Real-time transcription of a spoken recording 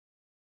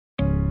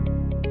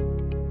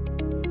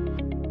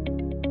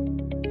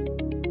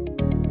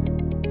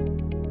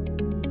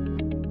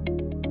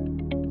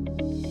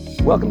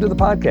Welcome to the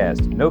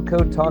podcast, No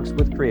Code Talks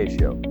with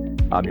Creatio.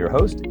 I'm your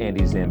host,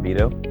 Andy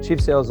Zambito, Chief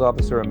Sales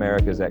Officer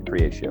Americas at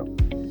Creatio.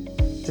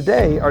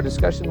 Today, our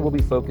discussion will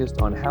be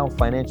focused on how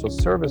financial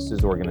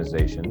services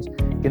organizations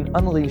can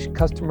unleash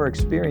customer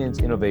experience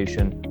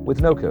innovation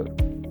with no code.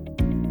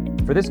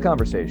 For this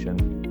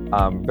conversation,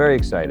 I'm very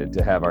excited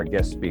to have our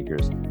guest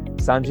speakers,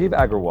 Sanjeev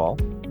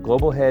Aggarwal,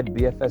 Global Head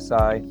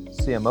BFSI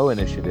CMO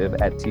Initiative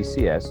at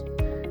TCS,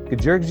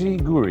 Gjergji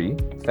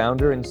Guri,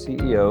 Founder and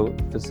CEO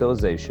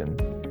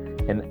Facilization,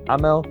 and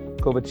Amel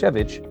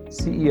Kovačević,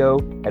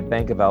 CEO at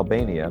Bank of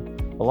Albania,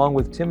 along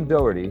with Tim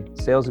Doherty,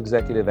 Sales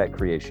Executive at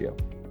Creatio.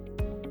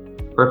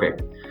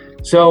 Perfect.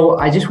 So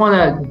I just want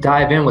to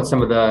dive in with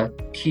some of the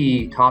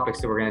key topics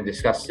that we're going to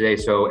discuss today.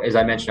 So as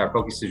I mentioned, our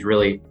focus is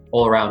really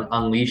all around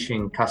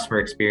unleashing customer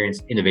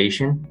experience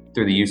innovation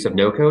through the use of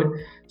no code.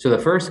 So the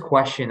first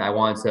question I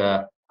want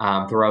to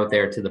throw out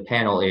there to the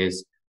panel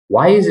is,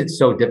 why is it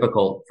so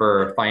difficult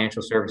for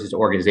financial services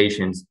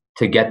organizations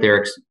to get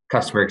their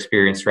customer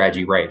experience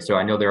strategy right? So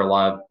I know there are a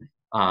lot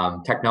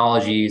of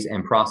technologies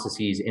and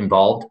processes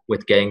involved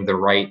with getting the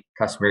right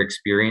customer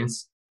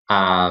experience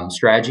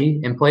strategy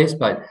in place,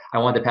 but I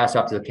wanted to pass it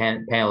off to the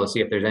panel to see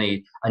if there's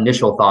any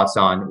initial thoughts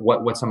on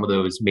what some of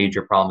those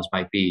major problems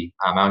might be.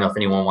 I don't know if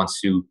anyone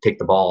wants to take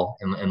the ball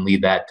and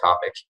lead that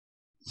topic.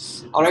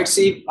 All right,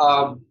 see,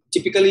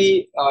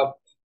 typically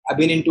I've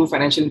been into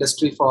financial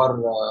industry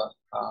for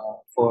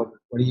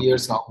 20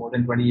 years now, more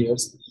than 20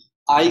 years.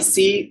 I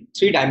see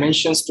three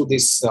dimensions to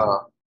this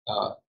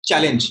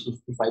challenge,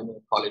 if I may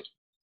call it.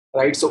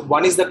 Right. So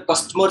one is the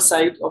customer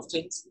side of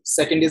things.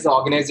 Second is the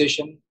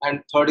organization,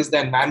 and third is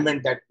the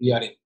environment that we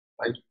are in.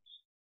 Right.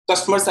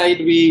 Customer side,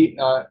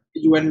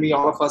 you and me,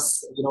 all of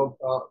us,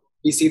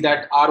 we see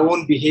that our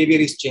own behavior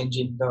is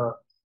changing.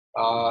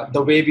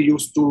 The way we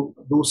used to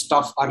do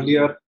stuff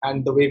earlier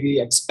and the way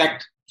we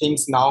expect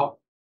things now,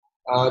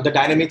 the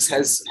dynamics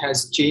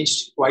has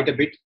changed quite a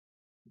bit.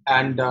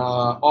 And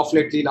of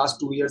lately, last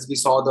 2 years, we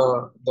saw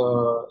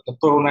the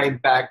Corona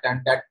impact,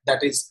 and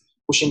that is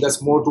pushing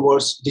us more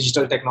towards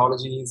digital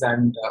technologies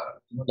and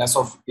less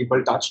of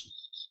people touch.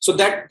 So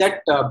that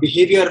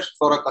behavior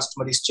for a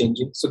customer is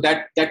changing. So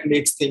that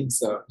makes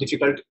things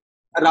difficult,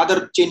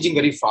 rather changing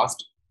very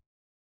fast.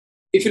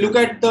 If you look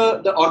at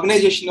the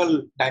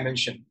organizational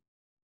dimension,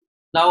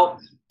 now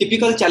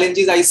typical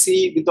challenges I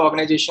see with the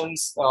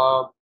organizations,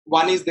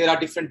 one is there are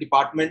different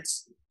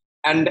departments,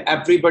 and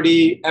every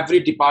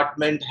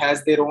department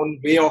has their own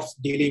way of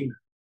dealing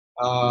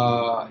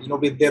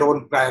with their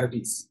own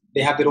priorities.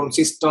 They have their own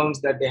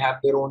systems, that they have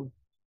their own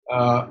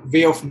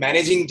way of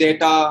managing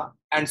data,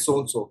 and so on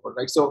and so forth,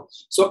 right? So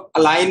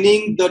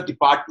aligning the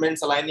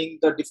departments, aligning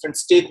the different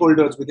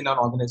stakeholders within an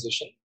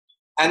organization,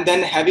 and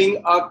then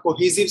having a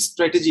cohesive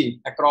strategy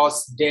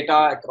across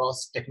data,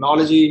 across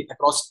technology,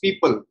 across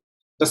people,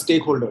 the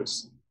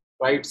stakeholders,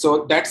 right?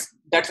 So that's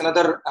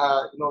another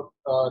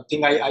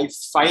thing I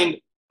find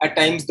at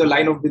times the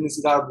line of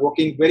businesses are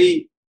working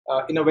very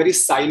in a very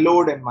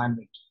siloed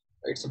environment.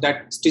 Right, so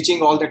that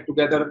stitching all that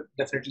together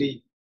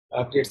definitely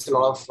creates a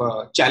lot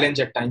of challenge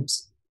at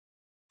times.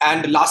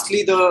 And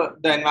lastly, the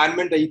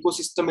environment, the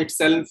ecosystem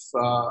itself.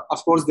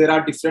 Of course, there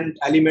are different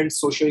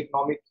elements,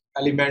 socioeconomic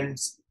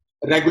elements,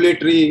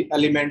 regulatory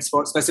elements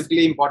for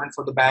specifically important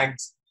for the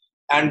banks.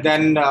 And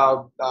then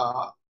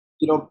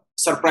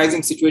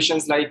surprising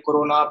situations like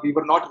Corona, we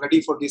were not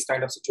ready for this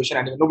kind of situation,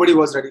 and nobody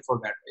was ready for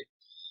that. Right?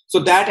 So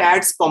that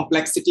adds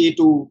complexity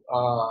to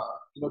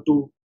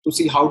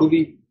see how do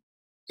we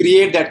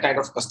create that kind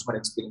of customer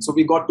experience. So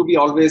we got to be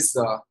always,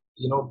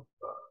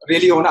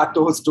 really on our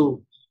toes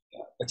to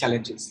the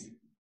challenges.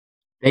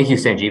 Thank you,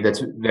 Sanjeev.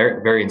 That's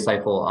very, very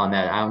insightful on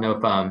that. I don't know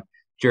if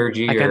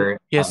Gjergji or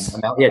yes.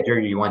 Amel,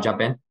 Gjergji, you want to jump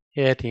in?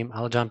 Yeah, Tim,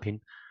 I'll jump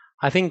in.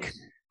 I think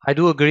I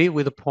do agree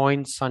with the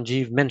points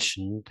Sanjeev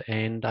mentioned,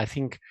 and I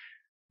think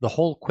the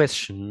whole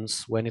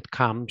questions when it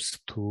comes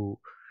to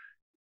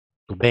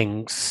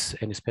banks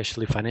and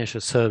especially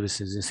financial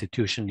services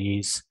institution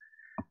is,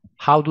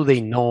 how do they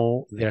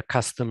know their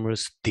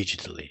customers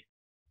digitally?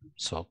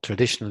 So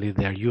traditionally,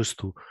 they're used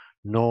to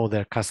know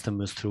their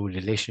customers through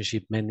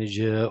relationship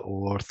manager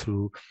or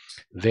through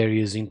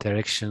various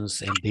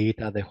interactions and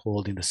data they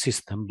hold in the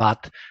system.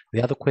 But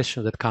the other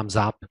question that comes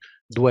up,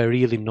 do I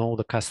really know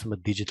the customer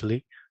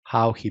digitally?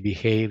 How he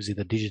behaves in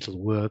the digital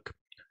work,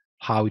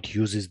 how it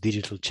uses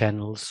digital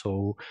channels?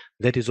 So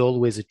that is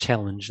always a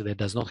challenge that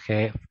does not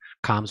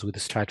comes with a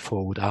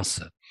straightforward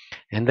answer.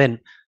 And then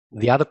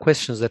the other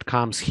questions that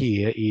comes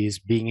here is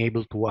being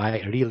able to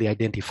really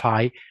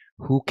identify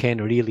who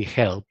can really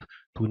help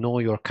to know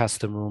your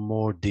customer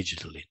more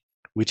digitally,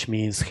 which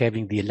means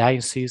having the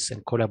alliances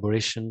and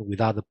collaboration with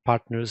other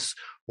partners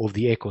of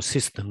the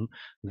ecosystem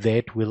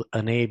that will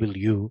enable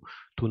you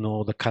to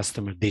know the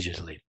customer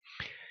digitally.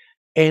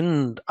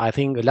 And I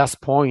think the last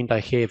point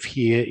I have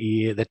here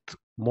is that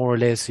more or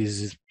less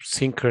is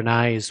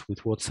synchronized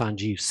with what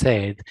Sanjeev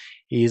said,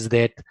 is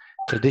that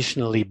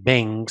traditionally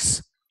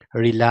banks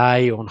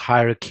rely on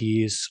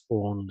hierarchies,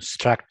 on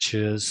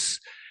structures,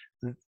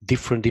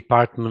 different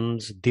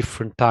departments,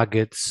 different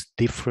targets,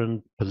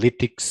 different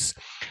politics,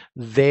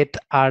 that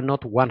are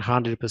not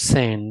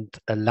 100%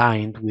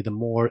 aligned with a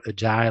more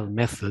agile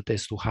method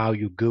as to how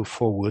you go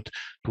forward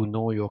to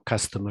know your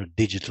customer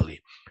digitally.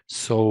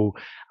 So,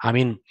 I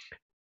mean,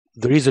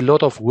 there is a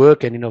lot of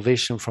work and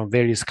innovation from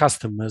various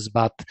customers,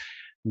 but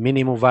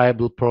minimum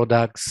viable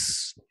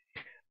products,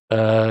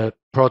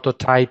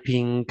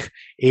 prototyping,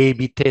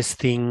 A/B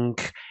testing,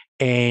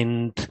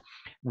 and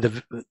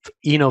the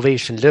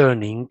innovation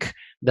learning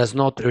does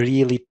not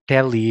really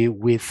tally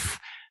with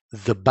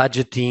the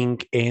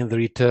budgeting and the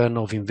return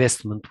of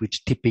investment,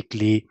 which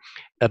typically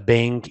a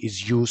bank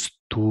is used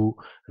to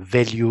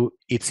value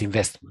its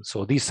investment.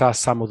 So these are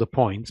some of the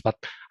points, but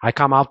I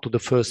come out to the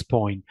first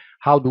point.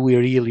 How do we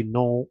really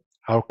know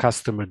our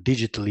customer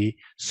digitally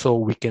so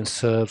we can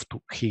serve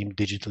to him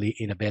digitally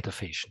in a better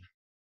fashion?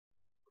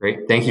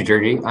 Great. Thank you,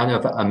 Gjergji. I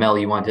don't know if Amel,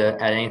 you want to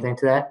add anything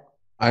to that?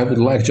 I would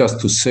like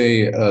just to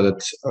say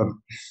that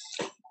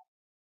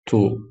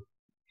to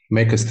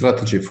make a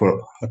strategy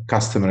for a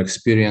customer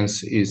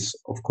experience is,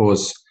 of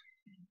course,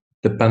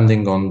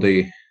 depending on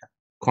the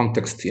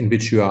context in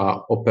which you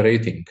are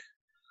operating,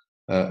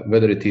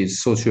 whether it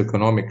is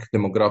socioeconomic,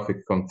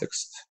 demographic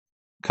context,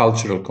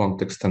 cultural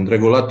context, and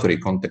regulatory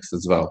context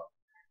as well.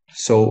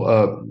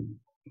 So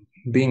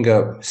being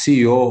a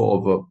CEO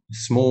of a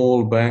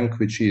small bank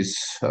which is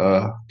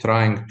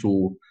trying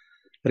to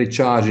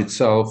recharge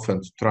itself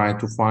and trying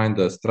to find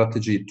a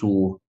strategy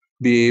to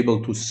be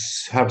able to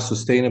have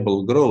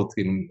sustainable growth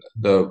in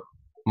the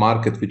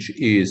market which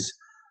is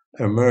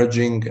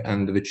emerging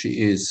and which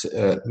is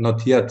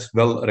not yet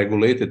well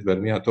regulated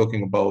when we are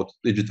talking about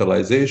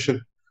digitalization,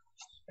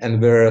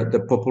 and where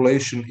the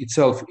population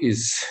itself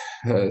is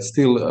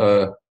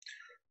still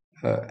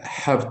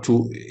have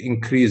to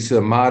increase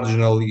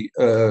marginally,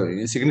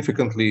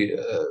 significantly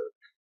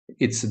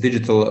its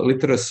digital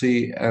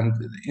literacy and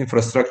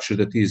infrastructure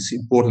that is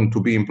important to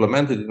be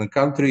implemented in the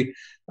country.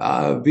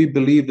 We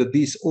believe that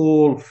these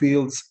all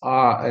fields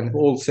are and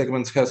all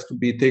segments has to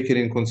be taken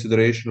in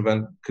consideration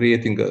when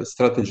creating a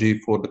strategy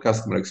for the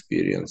customer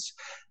experience.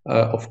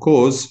 Of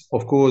course,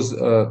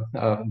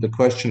 the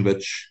question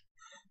which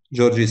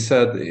Gjergji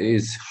said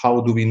is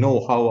how do we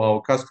know how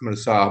our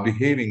customers are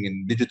behaving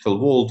in digital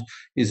world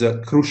is a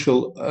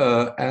crucial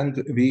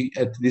and we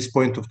at this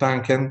point of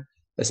time can,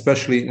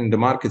 especially in the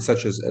markets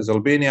such as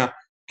Albania,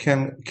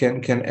 can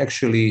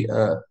actually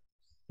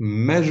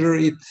measure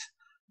it,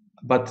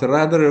 but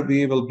rather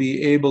we will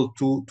be able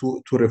to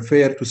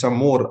refer to some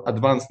more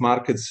advanced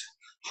markets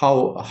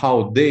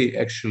how they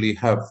actually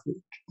have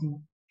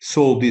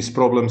solved these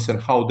problems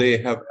and how they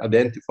have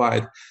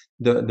identified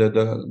the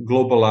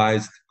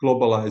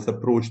globalized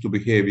approach to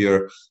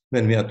behavior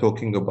when we are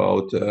talking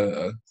about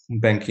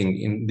banking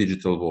in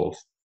digital world.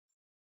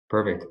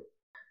 Perfect.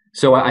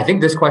 So I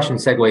think this question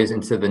segues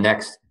into the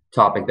next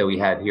topic that we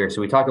have here.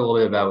 So we talked a little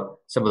bit about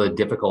some of the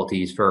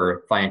difficulties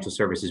for financial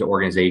services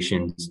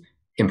organizations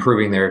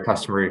improving their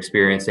customer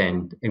experience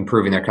and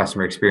improving their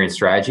customer experience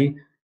strategy.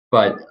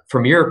 But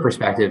from your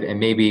perspective, and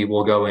maybe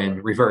we'll go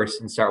in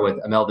reverse and start with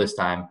Amel this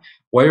time,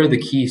 what are the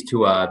keys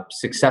to a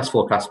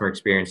successful customer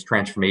experience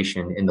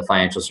transformation in the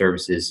financial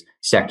services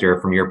sector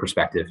from your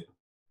perspective?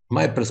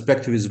 My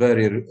perspective is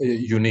very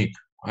unique.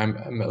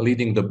 I'm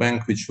leading the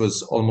bank which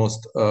was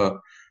almost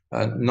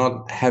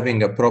not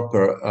having a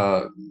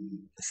proper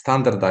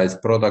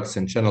standardized products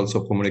and channels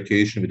of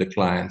communication with the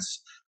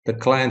clients. The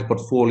client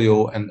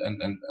portfolio and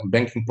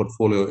banking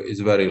portfolio is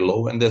very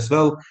low, and as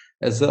well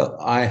as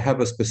I have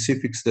a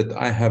specifics that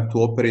I have to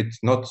operate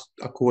not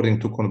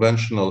according to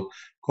conventional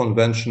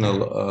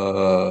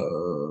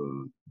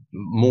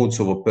modes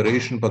of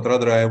operation, but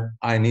rather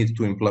I need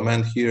to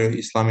implement here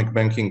Islamic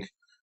banking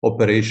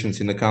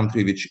operations in a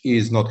country which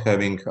is not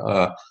having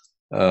a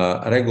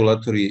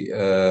regulatory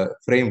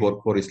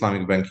framework for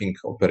Islamic banking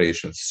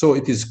operations. So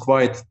it is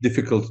quite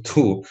difficult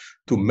to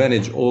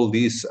manage all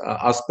these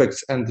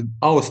aspects. And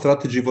our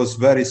strategy was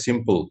very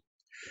simple.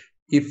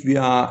 If we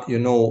are,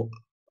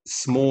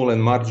 small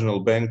and marginal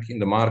bank in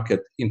the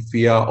market, if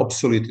we are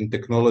obsolete in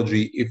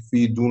technology, if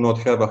we do not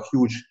have a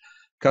huge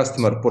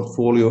customer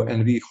portfolio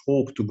and we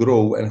hope to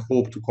grow and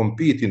hope to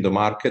compete in the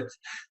market,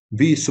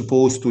 we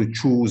supposed to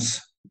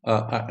choose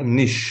a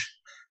niche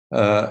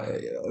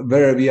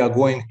where we are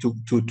going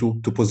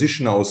to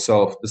position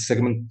ourselves, the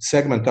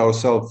segment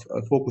ourselves,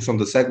 focus on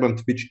the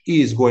segment which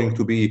is going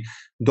to be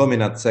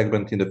dominant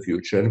segment in the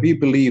future. And we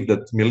believe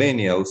that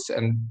millennials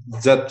and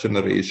Z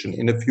generation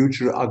in the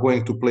future are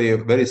going to play a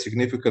very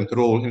significant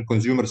role in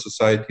consumer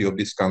society of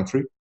this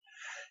country.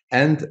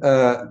 And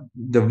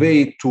the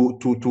way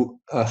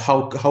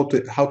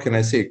how can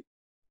I say,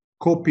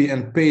 copy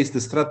and paste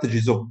the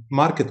strategies of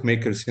market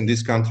makers in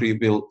this country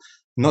will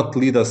not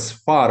lead us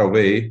far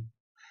away.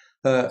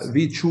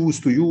 We choose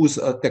to use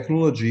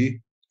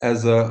technology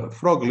as a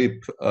frog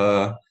leap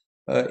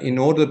in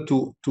order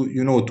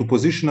to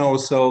position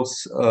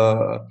ourselves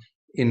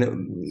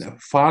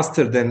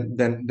faster than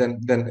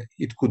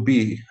it could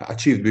be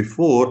achieved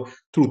before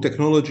through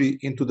technology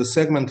into the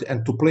segment,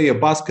 and to play a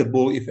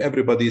basketball if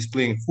everybody is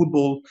playing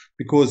football,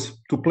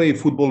 because to play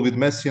football with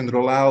Messi and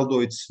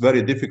Ronaldo, it's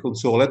very difficult.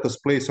 So let us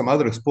play some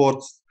other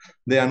sports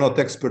they are not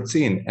experts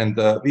in. And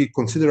we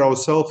consider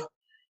ourselves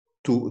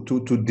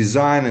to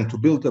design and to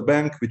build a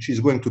bank which is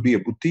going to be a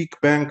boutique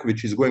bank,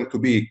 which is going to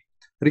be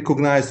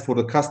recognized for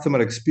the customer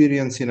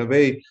experience in a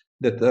way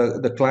that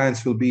the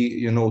clients will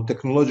be,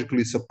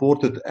 technologically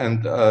supported,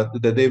 and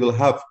that they will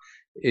have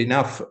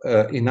enough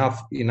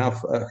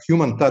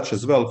human touch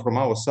as well from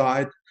our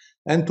side,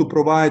 and to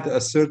provide a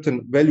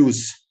certain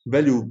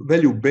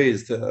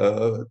value-based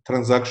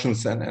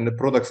transactions and the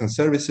products and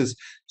services,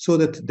 so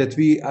that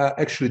we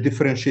actually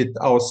differentiate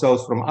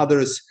ourselves from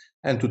others,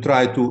 and to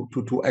try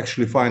to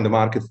actually find a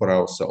market for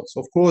ourselves.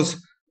 Of course,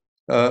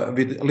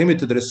 with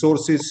limited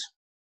resources,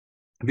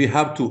 we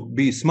have to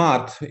be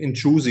smart in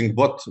choosing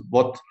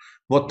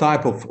what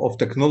type of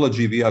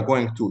technology we are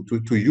going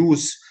to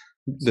use,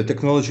 the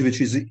technology which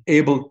is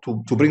able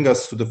to bring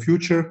us to the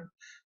future,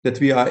 that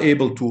we are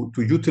able to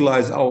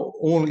utilize our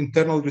own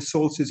internal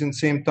resources in the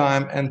same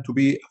time, and to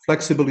be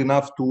flexible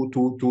enough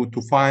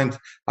to find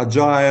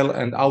agile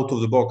and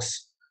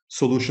out-of-the-box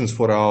solutions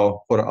for our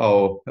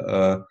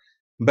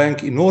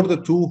bank, in order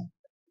to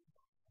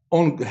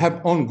have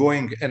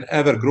ongoing and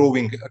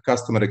ever-growing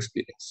customer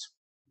experience.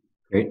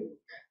 Great.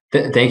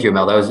 Thank you,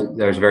 Amel.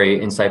 That was very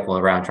insightful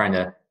around trying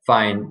to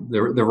find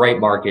the right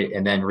market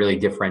and then really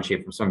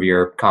differentiate from some of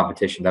your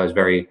competition. That was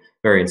very,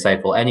 very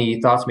insightful. Any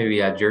thoughts, maybe,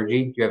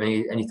 Gjergji? Do you have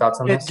any thoughts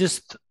on this?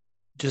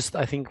 Just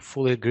I think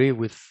fully agree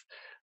with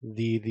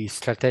the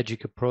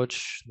strategic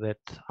approach that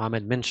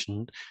Amel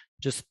mentioned.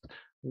 Just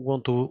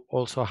want to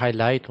also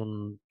highlight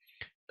on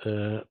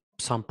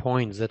some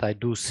points that I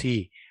do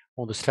see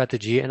on the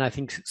strategy, and I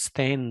think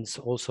stands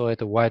also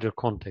at a wider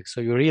context.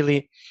 So you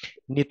really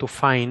need to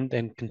find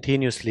and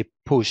continuously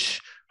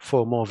push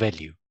for more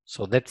value.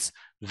 So that's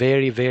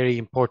very, very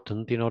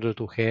important in order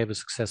to have a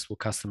successful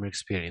customer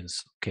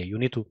experience. Okay, you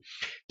need to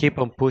keep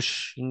on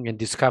pushing and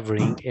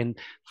discovering and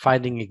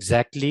finding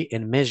exactly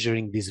and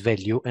measuring this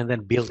value, and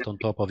then build on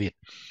top of it.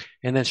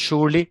 And then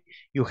surely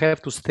you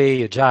have to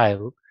stay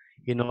agile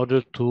in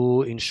order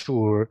to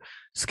ensure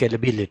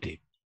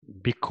scalability,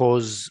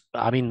 because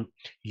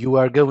you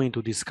are going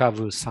to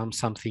discover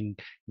something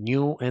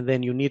new, and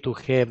then you need to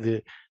have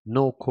the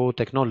no-code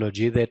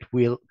technology that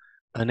will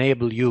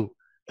enable you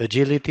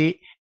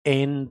agility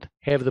and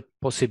have the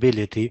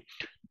possibility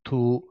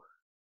to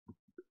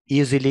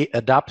easily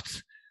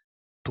adapt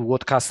to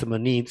what customer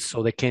needs,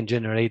 so they can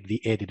generate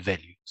the added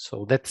value.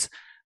 So that's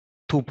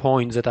 2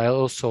 points that I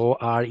also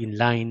are in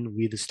line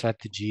with the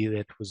strategy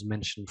that was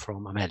mentioned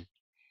from Amel.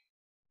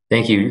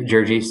 Thank you,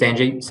 Gjergji.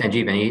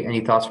 Sanjeev,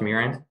 any thoughts from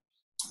your end?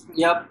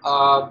 Yeah,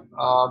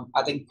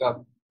 I think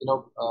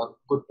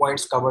good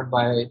points covered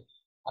by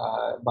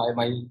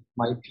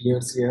my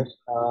peers here.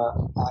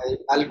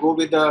 I'll go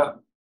with a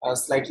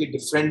slightly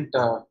different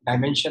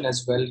dimension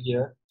as well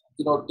here.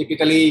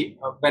 Typically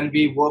when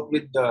we work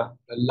with the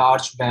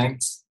large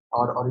banks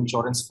or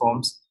insurance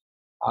firms,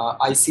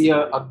 I see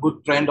a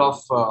good trend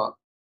of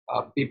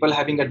people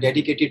having a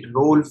dedicated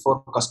role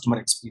for customer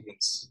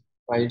experience.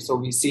 Right, so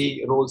we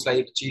see roles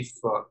like chief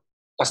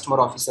customer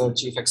officer,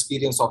 chief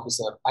experience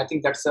officer. I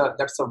think that's a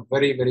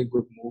very, very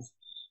good move.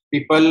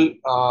 People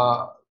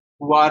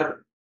who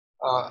are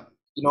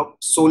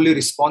solely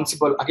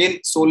responsible, again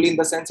solely in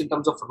the sense in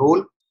terms of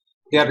role,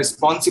 they are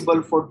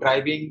responsible for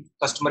driving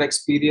customer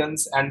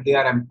experience, and they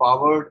are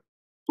empowered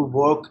to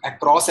work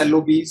across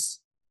LOBs,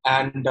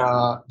 and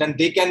then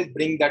they can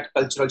bring that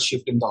cultural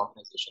shift in the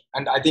organization.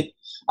 And I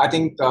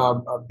think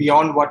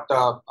beyond what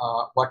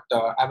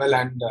Amel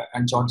and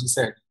Gjergji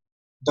said,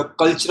 the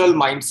cultural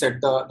mindset,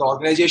 the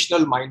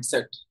organizational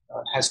mindset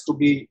has to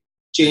be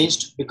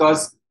changed,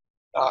 because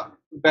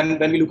when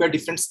we look at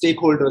different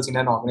stakeholders in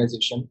an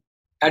organization,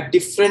 at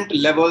different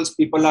levels,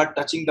 people are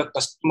touching the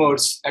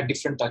customers at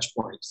different touch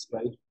points,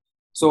 right?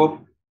 So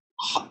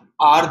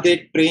are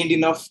they trained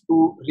enough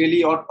to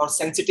really, or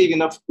sensitive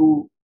enough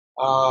to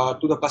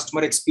the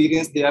customer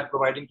experience they are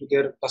providing to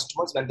their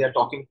customers when they are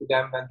talking to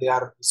them, when they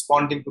are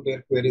responding to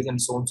their queries,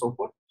 and so on and so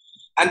forth.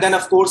 And then,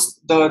 of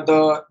course,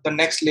 the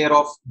next layer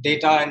of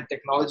data and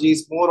technology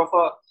is more of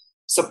a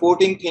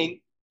supporting thing.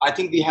 I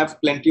think we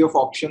have plenty of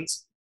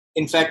options.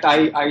 In fact,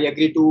 I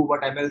agree to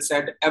what Amel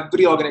said.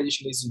 Every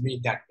organization is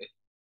unique that way.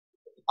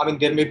 I mean,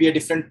 there may be a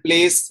different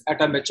place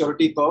at a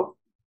maturity curve,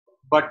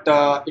 but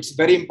it's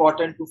very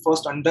important to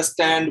first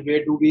understand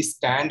where do we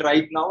stand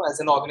right now as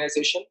an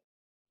organization,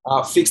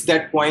 fix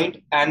that point,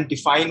 and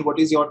define what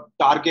is your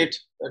target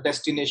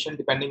destination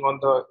depending on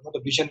the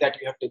vision that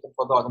you have taken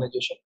for the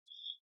organization,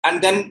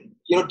 and then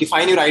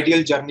define your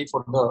ideal journey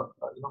for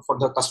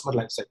the customer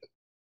lifecycle.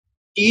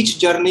 Each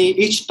journey,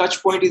 each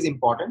touch point is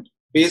important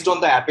based on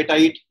the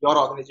appetite your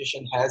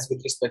organization has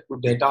with respect to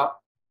data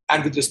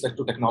and with respect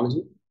to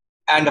technology.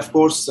 And of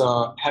course,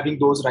 having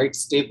those right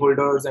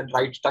stakeholders and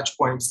right touch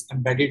points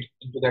embedded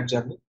into that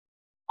journey.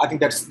 I think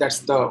that's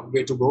the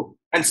way to go.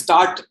 And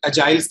start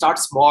agile, start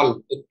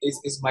small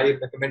is my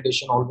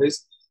recommendation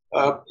always.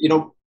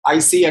 I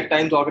see at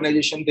times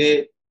organization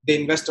they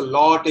invest a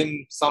lot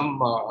in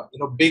some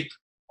big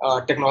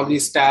technology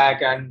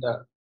stack and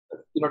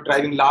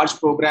driving large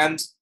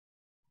programs.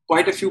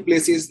 Quite a few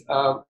places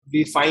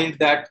we find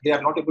that they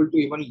are not able to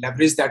even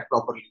leverage that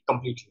properly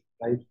completely,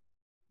 right?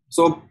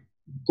 So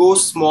go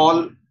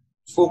small,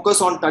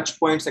 focus on touch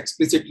points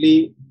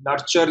explicitly,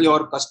 nurture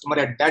your customer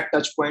at that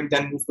touch point,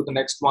 then move to the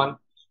next one.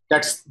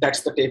 That's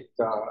the take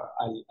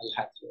I'll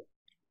have here.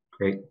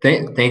 Great.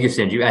 Thank you,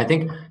 Sanjeev. I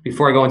think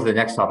before I go into the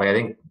next topic, I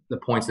think the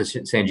points that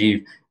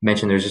Sanjeev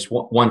mentioned, there's just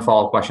one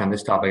follow-up question on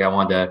this topic I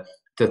wanted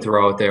to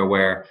throw out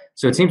there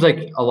so it seems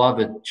like a lot of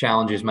the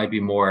challenges might be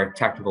more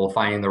technical,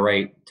 finding the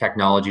right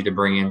technology to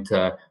bring in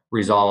to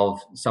resolve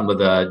some of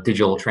the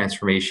digital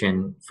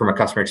transformation from a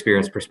customer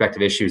experience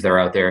perspective issues that are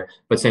out there.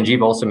 But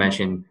Sanjeev also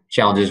mentioned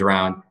challenges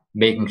around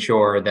making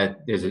sure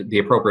that there's the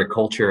appropriate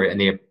culture and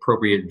the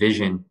appropriate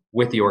vision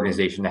with the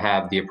organization to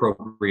have the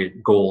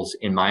appropriate goals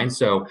in mind.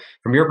 So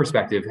from your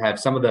perspective, have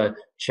some of the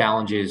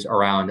challenges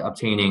around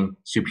obtaining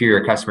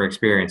superior customer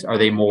experience, are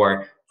they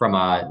more from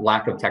a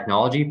lack of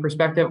technology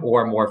perspective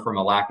or more from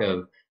a lack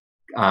of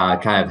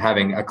kind of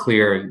having a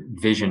clear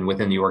vision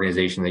within the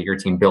organization that your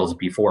team builds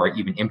before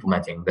even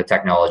implementing the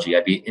technology?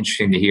 I'd be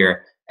interested to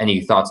hear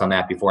any thoughts on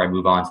that before I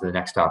move on to the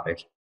next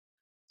topic.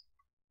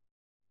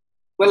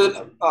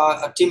 Well,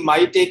 Tim,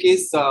 my take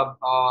is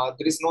there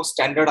is no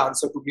standard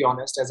answer, to be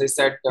honest. As I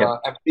said,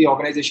 every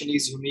organization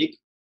is unique.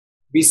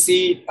 We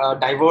see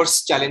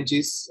diverse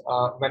challenges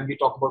when we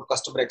talk about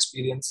customer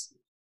experience.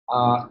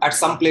 At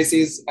some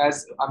places,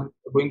 as I'm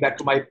going back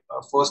to my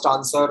first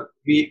answer,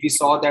 we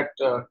saw that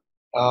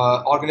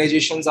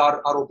organizations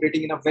are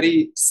operating in a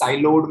very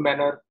siloed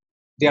manner.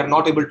 They are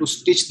not able to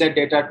stitch their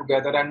data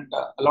together, and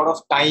a lot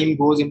of time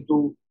goes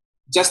into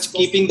just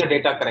keeping the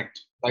data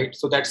correct, right?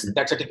 So that's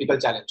a typical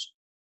challenge.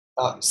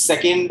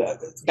 Second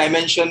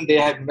dimension, they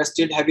have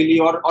invested heavily,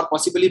 or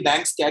possibly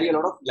banks carry a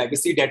lot of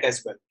legacy debt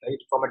as well, right,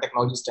 from a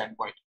technology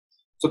standpoint.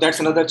 So that's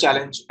another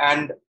challenge.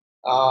 And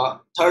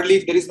thirdly,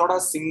 if there is not a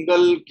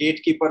single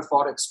gatekeeper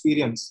for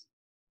experience,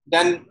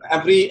 then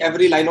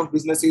every line of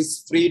business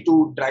is free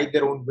to drive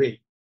their own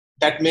way.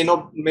 That may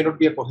not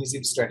be a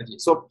cohesive strategy.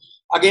 So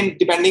again,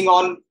 depending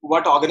on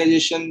what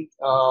organization,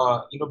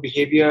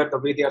 behavior, the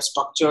way they are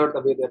structured,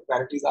 the way their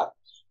priorities are,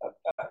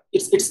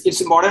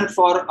 it's important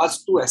for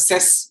us to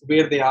assess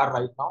where they are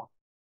right now,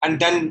 and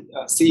then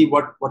see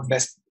what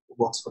best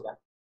works for them.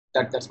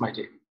 That's my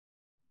take.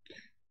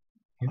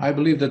 I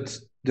believe that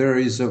there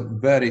is a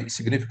very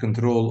significant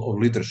role of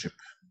leadership.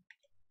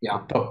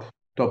 Yeah.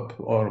 Top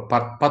or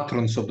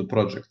patrons of the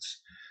projects.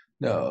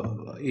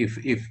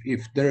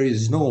 If there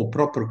is no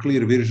proper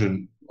clear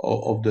vision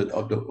of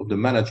the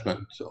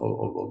management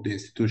of the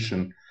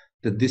institution,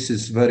 that this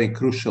is very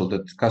crucial,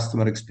 that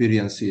customer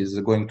experience is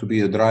going to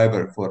be a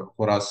driver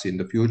for us in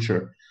the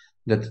future,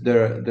 that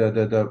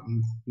the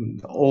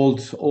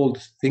old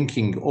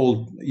thinking,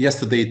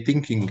 yesterday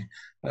thinking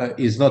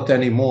is not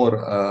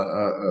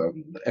anymore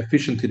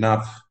efficient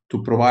enough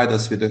to provide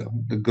us with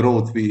the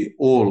growth we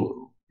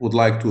all would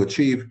like to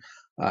achieve.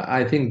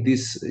 I think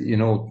this,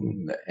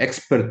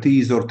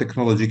 expertise or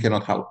technology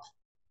cannot help.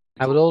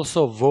 I would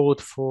also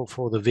vote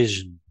for the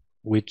vision,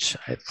 which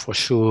for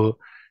sure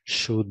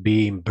should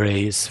be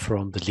embraced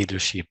from the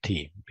leadership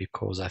team,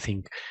 because I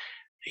think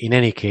in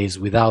any case,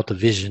 without a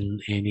vision,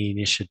 any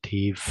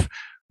initiative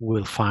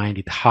will find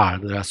it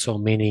hard. There are so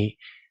many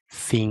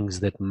things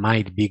that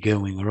might be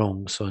going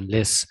wrong. So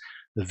unless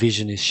the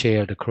vision is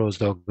shared across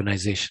the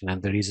organization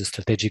and there is a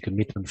strategic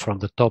commitment from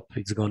the top,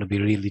 it's going to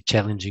be really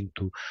challenging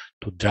to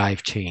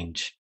drive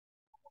change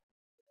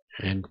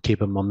and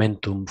keep a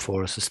momentum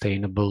for a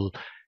sustainable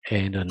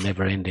and a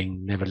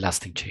never-ending,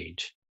 never-lasting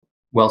change.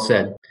 Well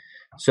said.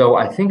 So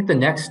I think the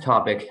next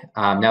topic,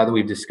 now that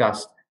we've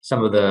discussed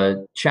some of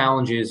the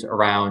challenges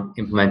around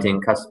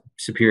implementing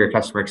superior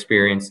customer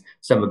experience,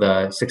 some of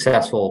the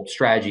successful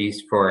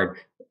strategies for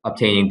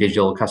obtaining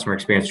digital customer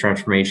experience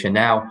transformation.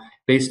 Now,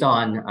 based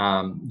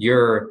on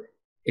your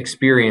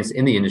experience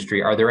in the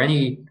industry, are there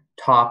any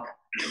top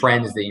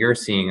trends that you're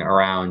seeing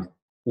around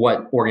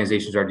what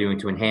organizations are doing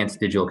to enhance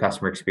digital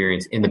customer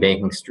experience in the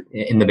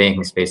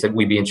banking space? That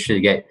we'd be interested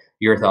to get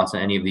your thoughts on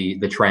any of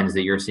the trends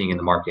that you're seeing in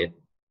the market.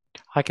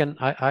 I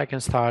can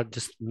start,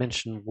 just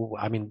mention,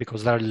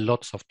 because there are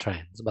lots of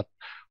trends, but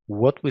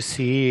what we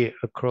see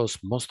across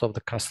most of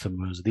the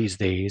customers these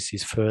days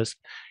is first,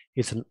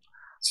 it's an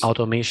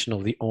automation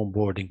of the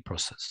onboarding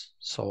process.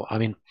 So,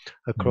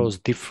 across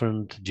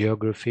different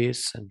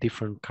geographies and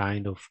different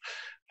kind of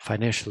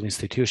financial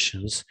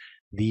institutions,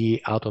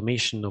 the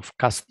automation of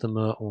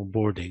customer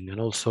onboarding, and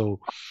also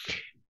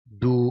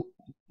do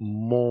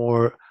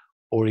more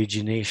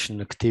origination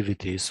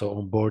activities, so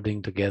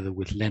onboarding together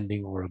with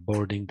lending or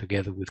onboarding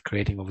together with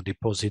creating of a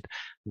deposit,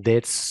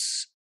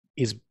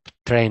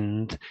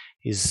 trend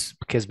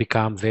has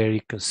become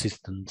very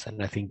consistent.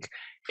 And I think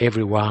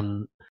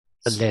everyone,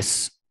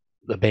 unless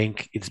the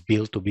bank is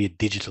built to be a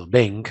digital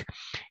bank,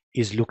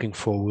 is looking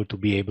forward to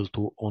be able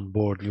to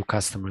onboard new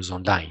customers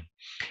online.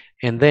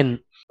 And then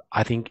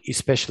I think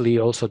especially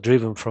also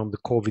driven from the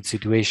COVID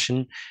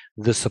situation,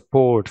 the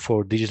support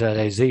for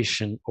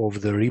digitalization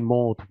of the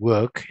remote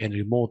work and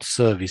remote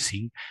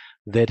servicing,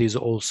 that is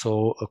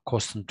also a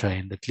constant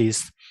trend, at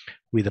least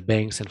with the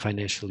banks and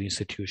financial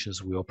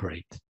institutions we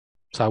operate.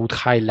 So I would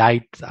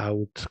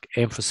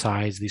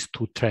emphasize these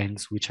two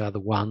trends, which are the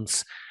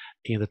ones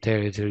in the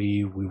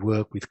territory we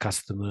work with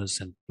customers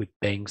and with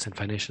banks and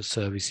financial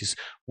services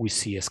we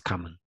see as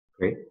common.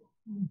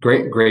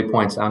 Great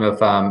points. I don't know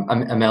if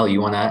Amel,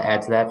 you want to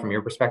add to that from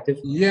your perspective?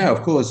 Yeah,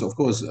 of course.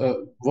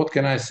 What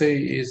can I say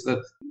is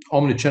that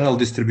omni-channel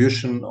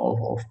distribution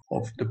of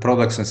the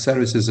products and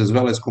services, as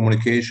well as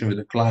communication with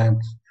the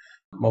client,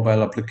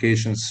 mobile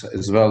applications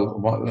as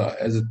well,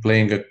 as it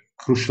playing a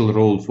crucial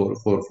role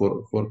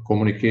for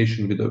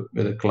communication with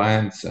the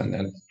clients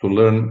and to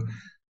learn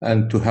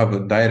and to have a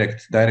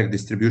direct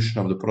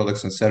distribution of the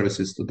products and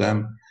services to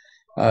them.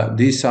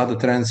 These are the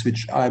trends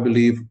which I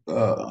believe,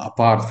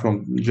 apart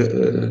from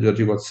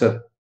Gjergji what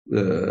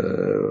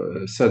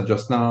said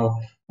just now,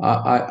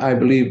 I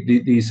believe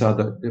these are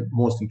the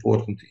most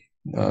important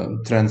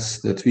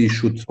trends that we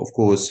should, of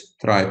course,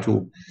 try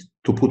to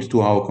put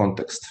to our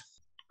context.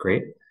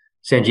 Great.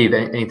 Sanjeev,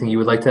 anything you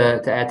would like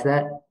to add to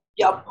that?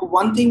 Yeah,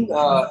 one thing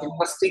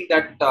interesting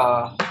that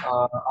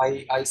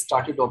I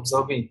started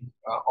observing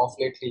of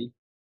lately,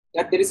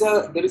 that there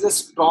is a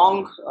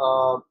strong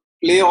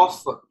play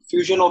of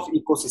fusion of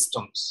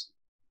ecosystems,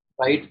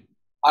 right?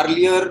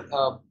 Earlier,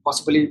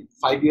 possibly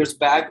 5 years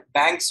back,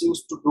 banks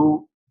used to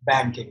do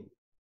banking,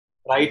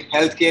 right?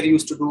 Healthcare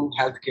used to do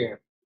healthcare.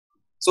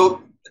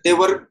 So they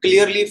were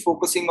clearly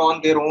focusing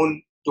on their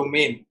own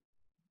domain.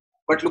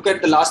 But look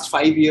at the last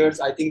 5 years,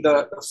 I think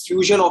the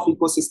fusion of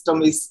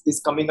ecosystem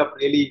is coming up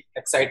really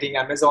exciting.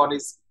 Amazon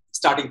is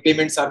starting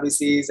payment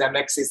services,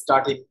 MX is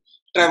starting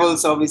travel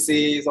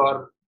services,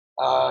 or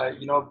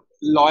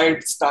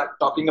Lloyd start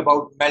talking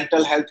about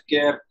mental health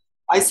care.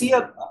 I see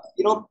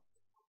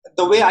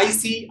the way I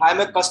see,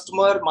 I'm a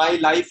customer, my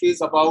life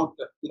is about,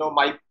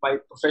 my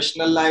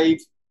professional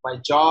life, my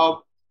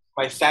job,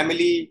 my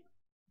family.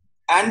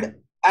 And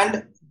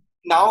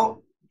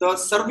now the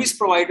service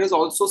providers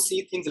also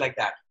see things like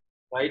that,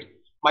 right?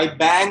 My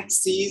bank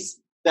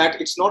sees that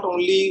it's not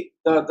only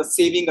the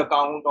saving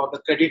account or the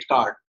credit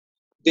card.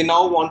 They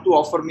now want to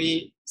offer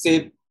me,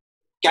 say,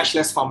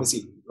 cashless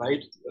pharmacy,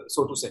 right?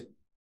 So to say.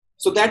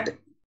 So that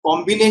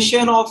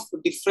combination of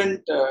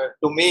different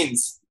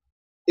domains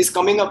is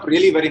coming up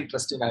really very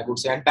interesting, I would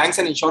say. And banks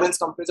and insurance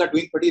companies are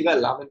doing pretty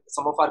well. I mean,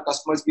 some of our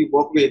customers we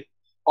work with,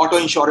 auto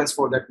insurance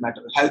for that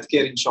matter,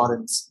 healthcare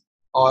insurance,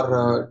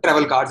 or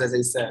travel cards, as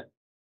I said.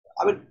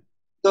 I mean,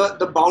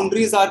 the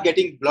boundaries are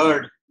getting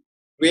blurred,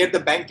 where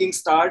the banking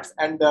starts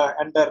and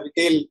the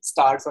retail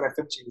starts, or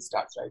FMCG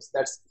starts, right?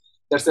 So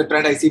that's the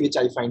trend I see, which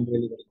I find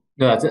really very good.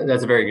 No,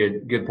 that's a very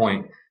good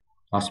point.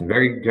 Awesome.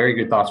 Very, very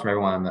good thoughts from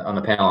everyone on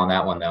the panel on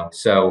that one, though.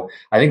 So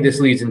I think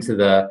this leads into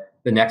the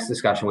next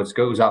discussion, which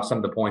goes off some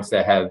of the points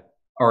that have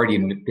already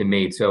been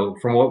made. So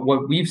from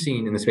what we've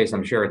seen in the space,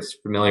 I'm sure it's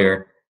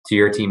familiar to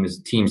your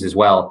teams as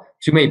well.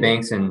 Too many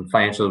banks and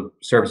financial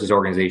services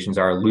organizations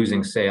are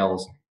losing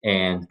sales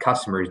and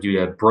customers due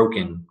to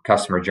broken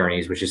customer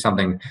journeys, which is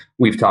something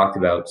we've talked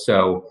about.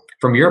 So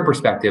from your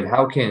perspective,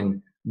 how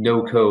can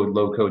no-code,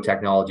 low-code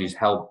technologies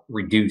help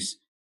reduce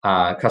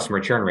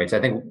customer churn rates?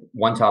 I think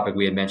one topic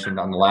we had mentioned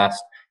on the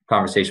last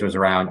conversation was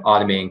around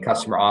automating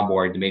customer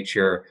onboarding to make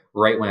sure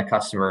right when a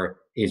customer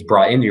is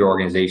brought into your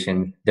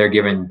organization, they're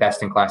given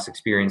best-in-class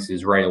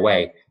experiences right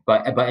away.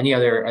 But any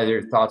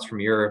other thoughts from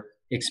your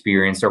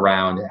experience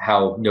around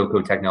how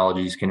no-code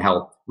technologies can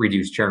help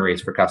reduce churn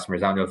rates for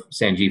customers? I don't know if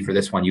Sanjeev, for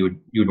this one, you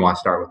would want to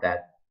start with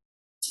that.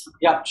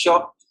 Yeah,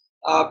 sure.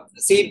 A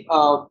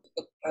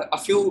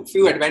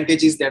few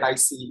advantages that I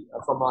see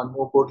from a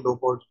no-code,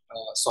 low-code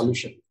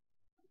solution.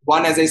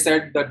 One, as I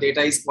said, the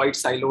data is quite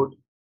siloed.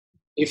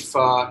 If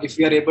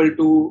we are able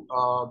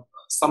to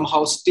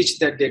somehow stitch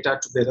that data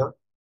together,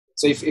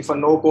 so if a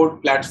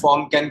no-code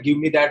platform can give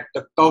me that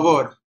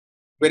cover,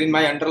 wherein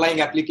my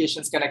underlying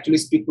applications can actually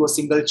speak to a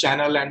single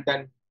channel and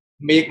then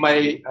make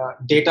my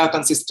data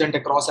consistent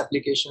across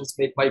applications,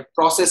 make my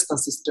process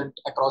consistent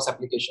across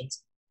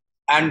applications.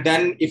 And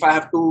then if I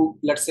have to,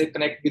 let's say,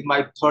 connect with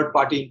my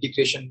third-party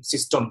integration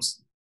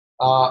systems,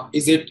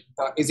 is it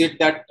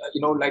that,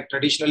 like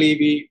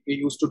traditionally we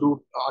used to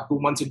do a 2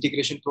 months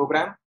integration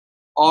program,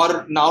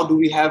 or now do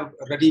we have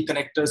ready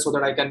connectors so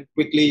that I can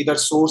quickly either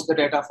source the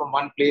data from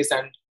one place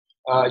and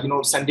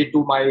send it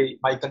to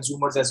my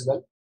consumers as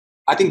well?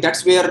 I think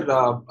that's where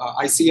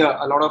I see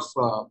a lot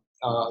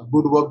of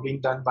good work being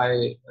done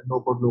by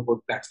no-code, low-code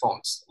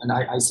platforms, and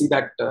I see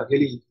that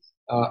really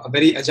a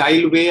very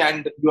agile way,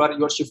 and you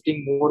are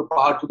shifting more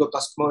power to the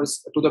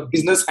customers, to the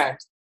business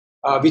hands,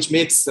 which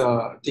makes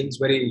things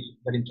very,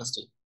 very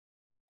interesting.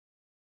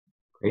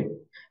 Great,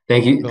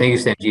 thank you,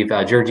 Sanjeev.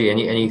 Gjergji,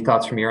 any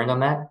thoughts from your end on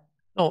that?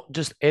 No,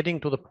 just adding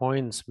to the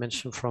points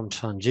mentioned from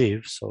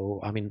Sanjeev. So,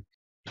 I mean,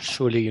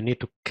 surely you need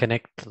to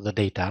connect the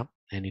data,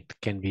 and it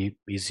can be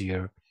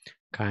easier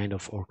kind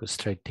of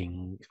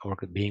orchestrating or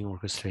being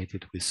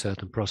orchestrated with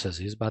certain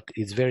processes, but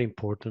it's very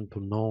important to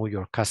know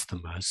your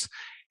customers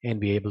and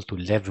be able to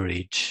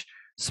leverage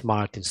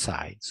smart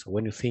insights. So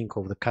when you think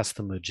of the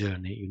customer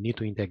journey, you need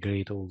to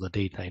integrate all the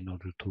data in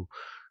order to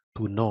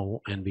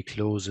know and be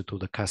closer to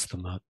the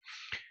customer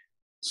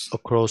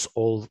across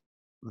all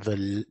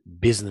the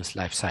business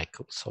life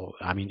cycle. So,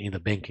 I mean, in the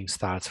banking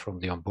starts from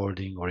the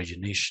onboarding,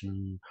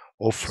 origination,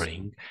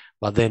 offering,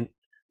 but then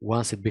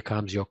once it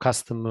becomes your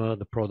customer,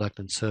 the product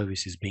and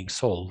service is being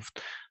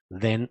solved,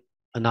 then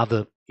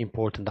another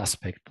important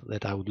aspect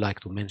that I would like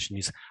to mention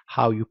is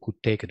how you could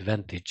take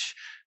advantage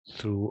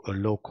through a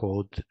low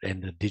code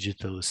and a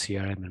digital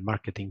CRM and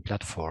marketing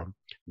platform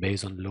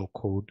based on low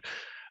code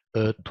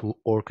to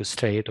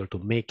orchestrate or to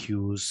make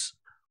use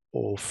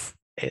of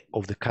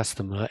the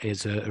customer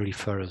as a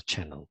referral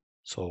channel.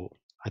 So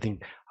I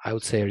think I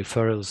would say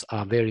referrals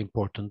are very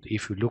important.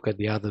 If you look at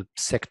the other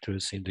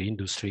sectors in the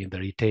industry, in the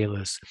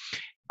retailers,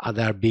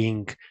 they are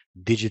being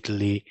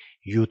digitally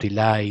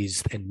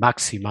utilized and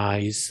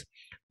maximized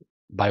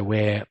by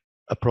where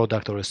a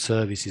product or a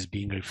service is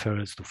being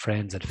referred to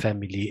friends and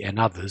family and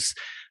others.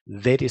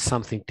 That is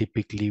something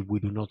typically we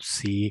do not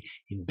see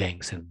in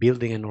banks, and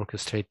building and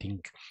orchestrating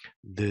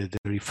the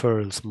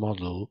referrals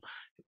model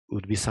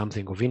would be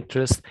something of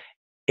interest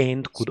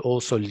and could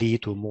also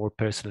lead to a more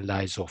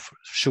personalized offer.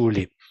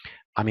 Surely,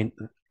 I mean,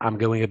 I'm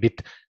going a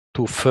bit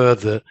too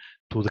further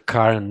to the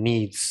current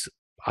needs.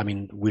 I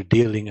mean, we're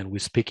dealing and we're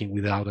speaking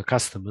with other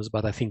customers,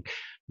 but I think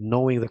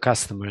knowing the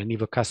customer, and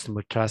if a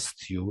customer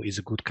trusts you, is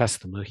a good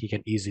customer, he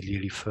can easily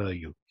refer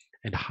you.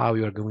 And how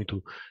you are going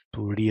to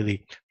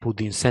really put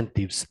the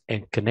incentives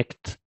and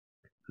connect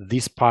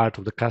this part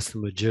of the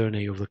customer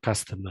journey of the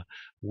customer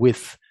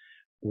with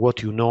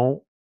what you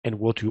know and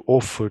what you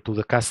offer to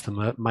the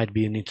customer might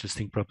be an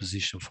interesting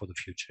proposition for the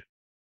future.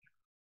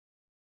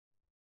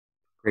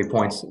 Great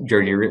points,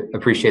 Gjergji.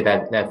 Appreciate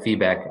that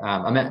feedback.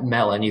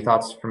 Mel, any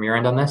thoughts from your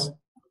end on this?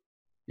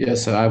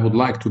 Yes, I would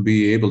like to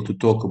be able to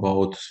talk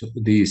about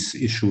these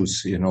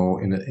issues, you know,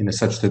 in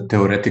such a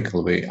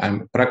theoretical way.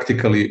 I'm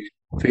practically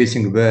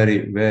facing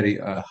very,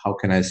 how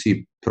can I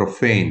say,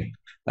 profane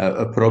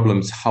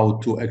problems, how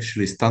to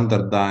actually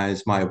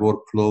standardize my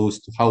workflows,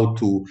 how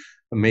to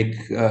make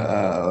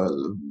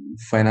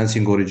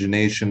financing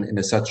origination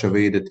in such a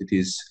way that it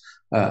is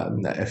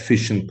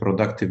efficient,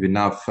 productive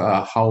enough,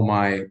 how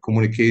my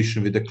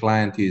communication with the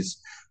client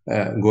is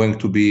going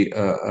to be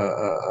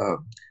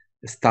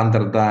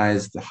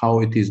standardized,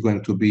 how it is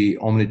going to be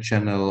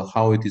omnichannel,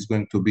 how it is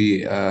going to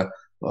be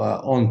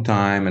on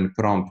time and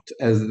prompt.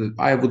 As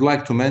I would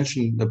like to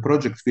mention the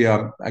project we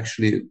are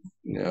actually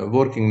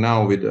working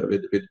now with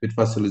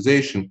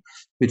Facilization,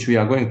 which we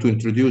are going to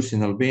introduce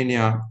in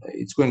Albania.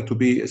 It's going to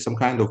be some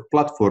kind of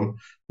platform.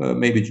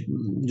 Maybe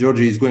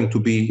Gjergji is going to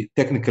be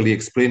technically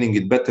explaining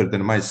it better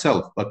than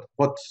myself, but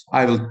what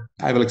I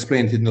will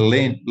explain it in a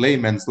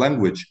layman's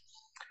language.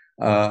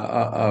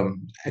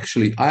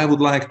 Actually, I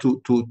would like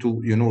to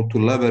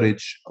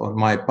leverage on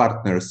my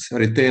partners,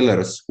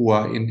 retailers who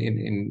are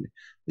in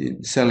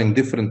selling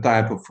different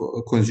type of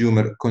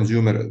consumer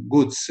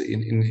goods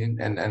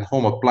and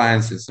home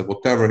appliances or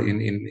whatever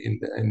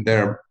in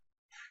their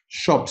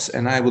shops,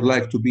 and I would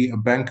like to be a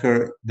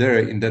banker there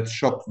in that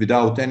shop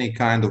without any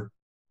kind of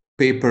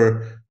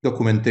paper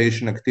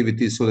documentation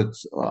activities, so that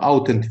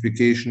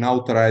authentication,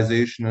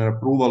 authorization, and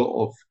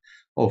approval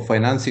of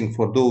financing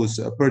for those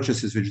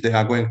purchases which they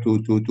are going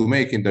to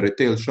make in the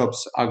retail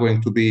shops are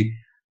going to be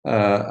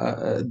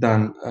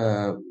done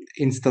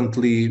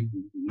instantly,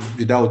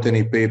 without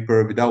any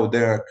paper, without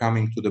their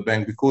coming to the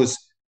bank. Because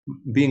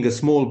being a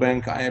small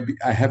bank,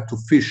 I have to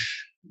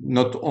fish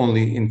not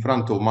only in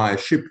front of my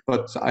ship,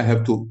 but I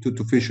have to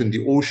fish in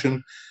the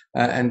ocean,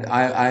 and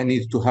I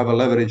need to have a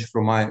leverage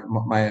from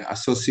my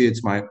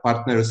associates, my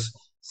partners,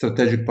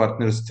 strategic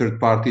partners, third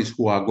parties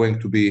who are going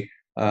to be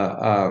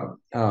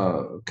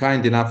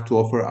kind enough to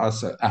offer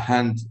us a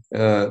hand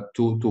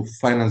to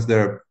finance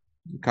their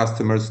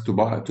customers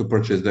to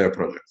purchase their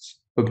products.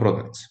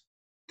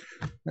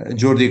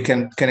 Gjergji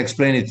can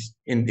explain it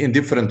in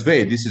different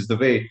way. This is the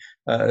way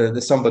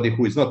somebody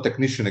who is not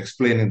technician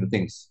explaining the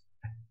things.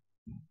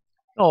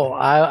 No,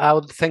 I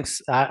would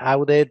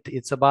add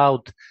it's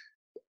about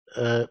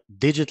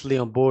digitally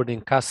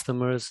onboarding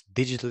customers,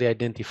 digitally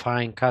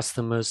identifying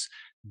customers,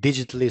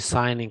 digitally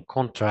signing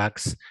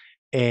contracts,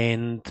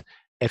 and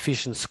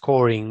efficient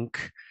scoring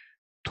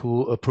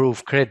to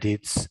approve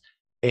credits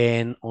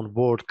and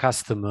onboard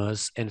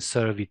customers and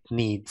serve it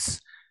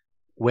needs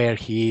where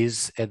he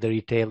is at the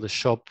retailer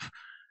shop,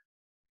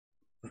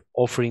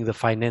 offering the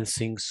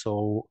financing,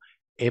 so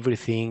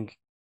everything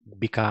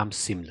becomes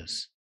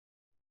seamless.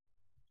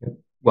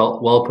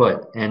 Well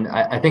put. And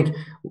I think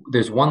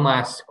there's one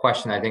last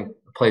question I think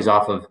plays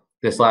off of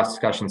this last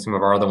discussion, some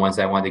of our other ones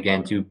that I wanted to get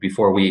into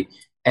before we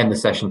end the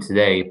session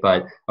today.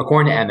 But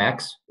according to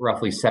MX,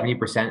 roughly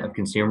 70% of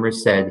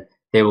consumers said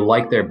they would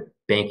like their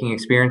banking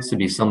experience to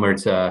be similar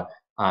to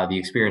the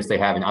experience they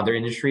have in other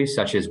industries,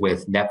 such as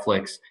with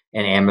Netflix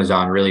and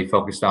Amazon, really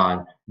focused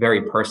on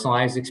very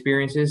personalized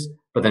experiences,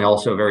 but then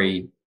also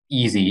very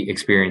easy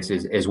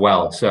experiences as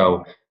well.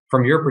 So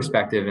from your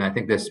perspective, and I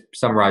think this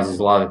summarizes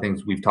a lot of the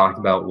things we've talked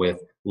about with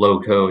low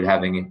code,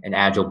 having an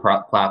agile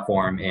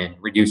platform and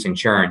reducing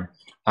churn,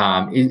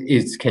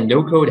 can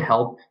no code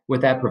help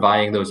with that,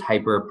 providing those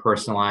hyper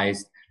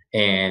personalized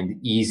and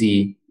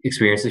easy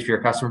experiences for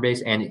your customer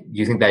base? And do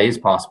you think that is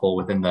possible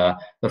within the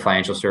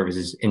financial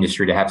services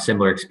industry to have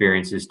similar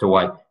experiences to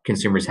what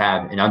consumers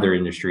have in other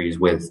industries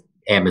with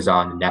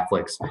Amazon and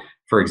Netflix,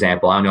 for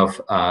example? I don't know if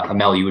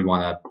Amel, you would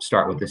want to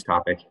start with this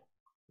topic.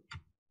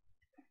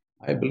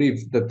 I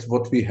believe that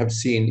what we have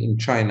seen in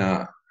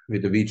China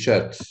with the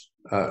WeChat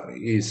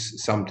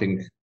is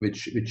something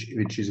which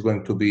is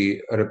going to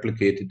be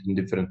replicated in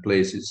different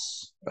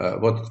places.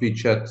 What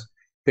WeChat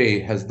Pay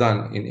has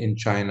done in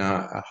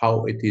China,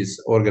 how it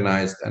is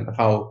organized, and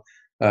how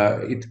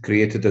it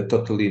created a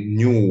totally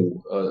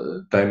new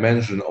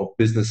dimension of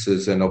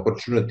businesses and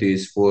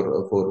opportunities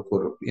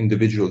for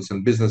individuals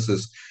and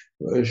businesses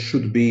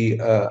should be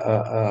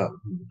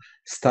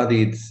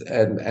studied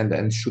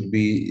and should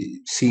be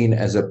seen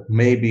as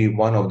maybe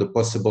one of the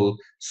possible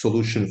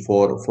solution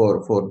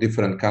for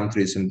different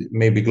countries and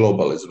maybe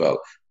global as well.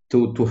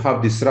 To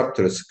have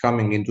disruptors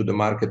coming into the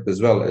market as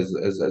well,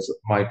 as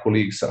my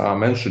colleagues are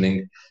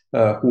mentioning,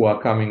 who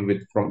are coming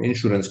from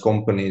insurance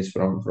companies,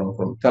 from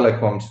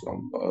telecoms,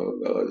 from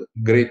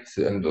great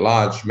and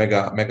large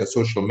mega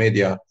social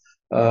media.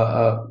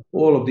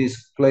 All of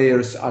these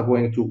players are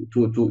going to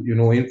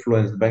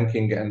influence the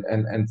banking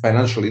and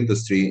financial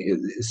industry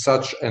as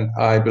such, and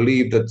I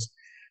believe that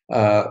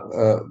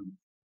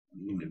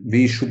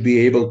we should be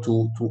able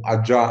to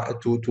adjust,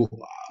 to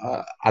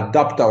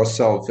adapt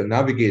ourselves and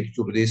navigate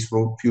to this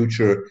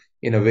future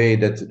in a way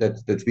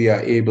that we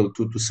are able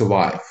to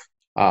survive.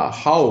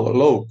 How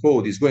low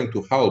code is going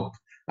to help,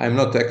 I'm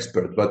not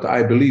expert, but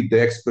I believe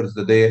the experts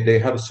that they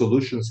have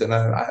solutions, and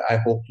I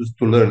hope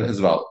to learn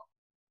as well.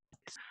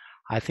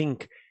 I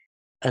think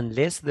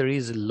unless there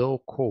is a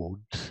low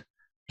code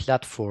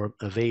platform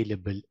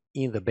available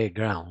in the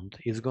background,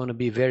 it's going to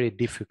be very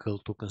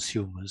difficult to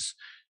consumers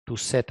to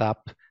set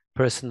up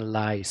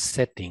personalized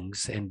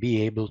settings and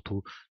be able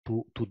to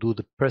do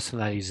the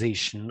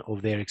personalization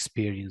of their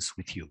experience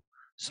with you.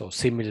 So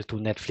similar to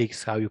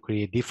Netflix, how you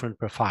create different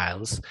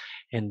profiles,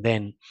 and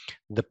then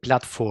the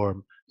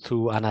platform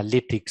through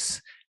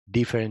analytics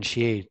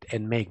differentiate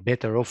and make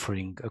better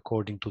offering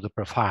according to the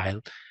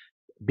profile.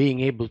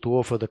 Being able to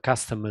offer the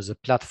customers a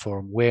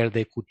platform where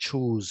they could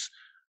choose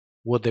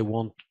what they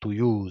want to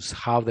use,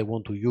 how they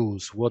want to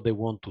use, what they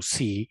want to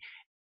see,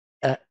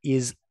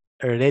 is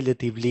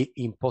relatively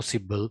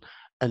impossible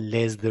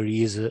unless there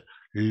is a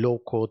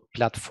low-code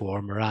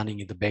platform running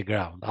in the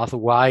background.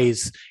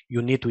 Otherwise,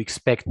 you need to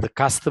expect the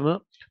customer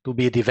to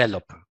be a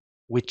developer,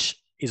 which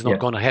is not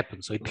going to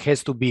happen. So it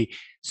has to be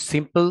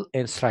simple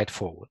and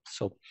straightforward.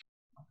 So,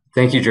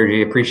 thank you,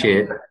 Gjergji.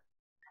 Appreciate it.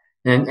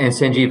 And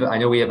Sanjeev, I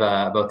know we have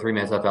about 3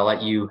 minutes left. I'll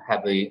let you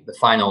have the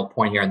final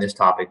point here on this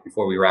topic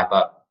before we wrap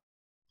up.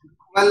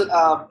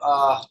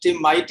 Well,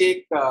 Tim, my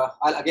take,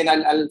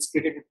 I'll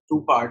split it into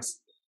 2 parts.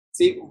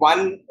 See,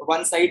 one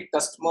side,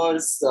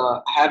 customers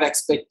have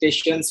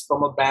expectations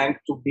from a bank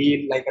to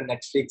be like a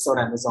Netflix or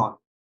Amazon,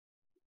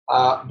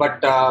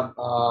 but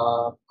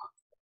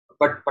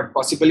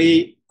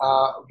possibly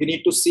we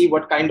need to see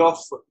what kind of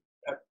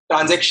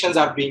transactions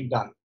are being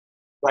done,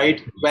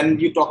 right? When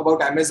you talk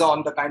about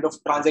Amazon, the kind of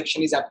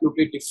transaction is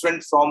absolutely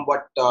different from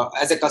what,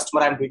 as a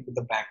customer, I'm doing with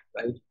the bank,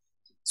 right?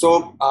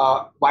 So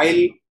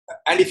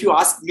and if you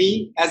ask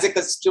me as a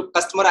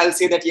customer, I'll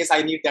say that yes,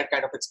 I need that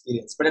kind of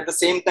experience. But at the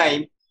same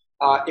time,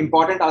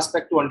 important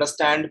aspect to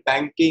understand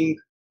banking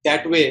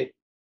that way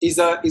is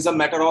a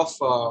matter of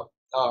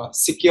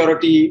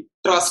security,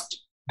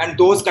 trust, and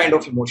those kind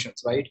of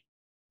emotions, right?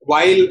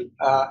 While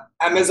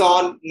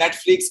Amazon,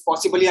 Netflix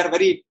possibly are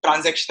very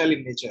transactional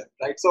in nature,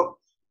 right? So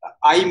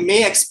I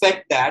may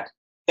expect that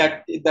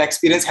the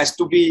experience has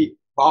to be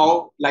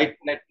wow, like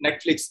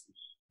Netflix.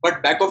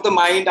 But back of the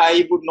mind,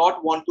 I would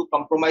not want to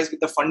compromise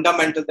with the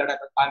fundamentals that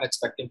I'm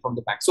expecting from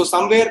the bank. So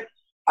somewhere,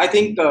 I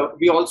think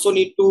we also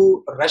need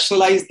to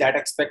rationalize that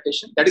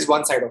expectation. That is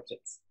one side of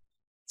things.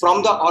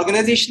 From the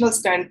organizational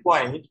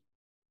standpoint,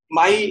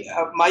 my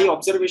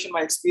observation,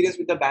 my experience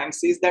with the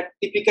banks is that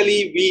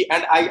typically we,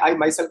 and I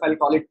myself, I'll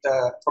call it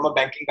from a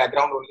banking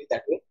background only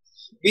that way,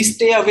 we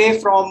stay away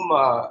from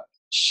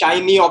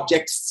shiny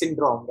object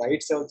syndrome,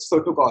 right? So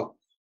to call.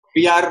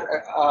 We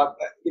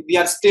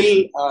are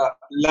still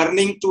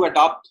learning to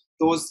adopt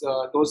those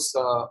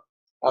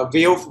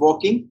way of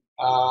working,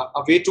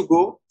 a way to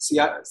go.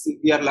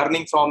 We are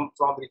learning from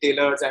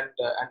retailers and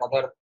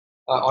other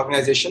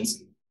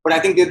organizations. But I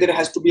think there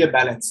has to be a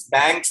balance.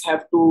 Banks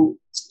have to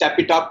step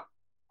it up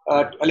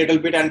a little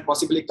bit, and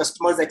possibly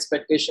customers'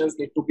 expectations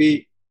need to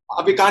be.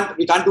 We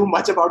can't do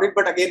much about it.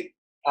 But again,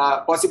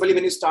 possibly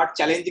when you start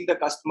challenging the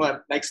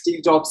customer, like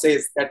Steve Jobs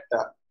says that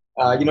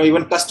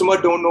even customer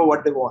don't know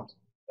what they want.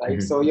 Right?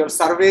 Mm-hmm. So your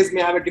surveys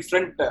may have a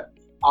different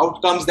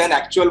outcomes than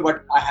actual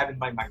what I have in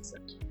my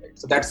mindset. Right?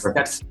 So that's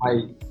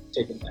my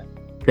take on that.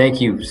 Thank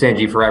you,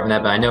 Sanjeev, for wrapping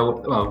that. But I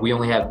know we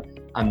only have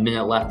a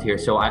minute left here.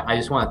 So I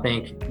just want to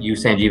thank you,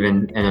 Sanjeev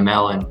and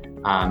Amel, and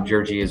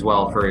Gjergji as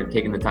well, for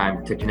taking the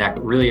time to connect.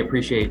 Really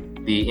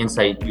appreciate the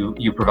insight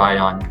you provide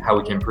on how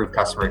we can improve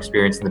customer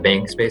experience in the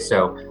banking space.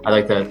 So I'd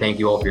like to thank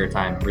you all for your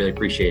time. Really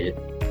appreciate it.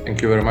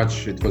 Thank you very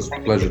much. It was a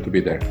pleasure to be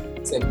there.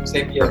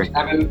 Same here.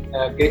 Amel,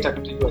 great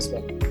talking to you as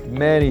well.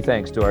 Many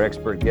thanks to our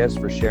expert guests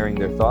for sharing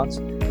their thoughts,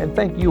 and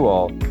thank you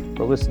all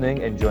for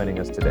listening and joining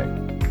us today.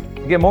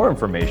 To get more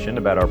information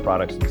about our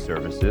products and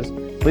services,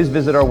 please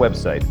visit our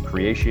website,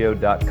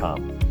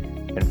 creatio.com.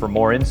 And for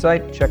more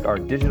insight, check our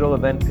digital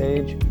event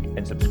page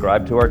and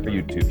subscribe to our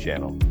YouTube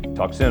channel.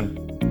 Talk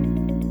soon.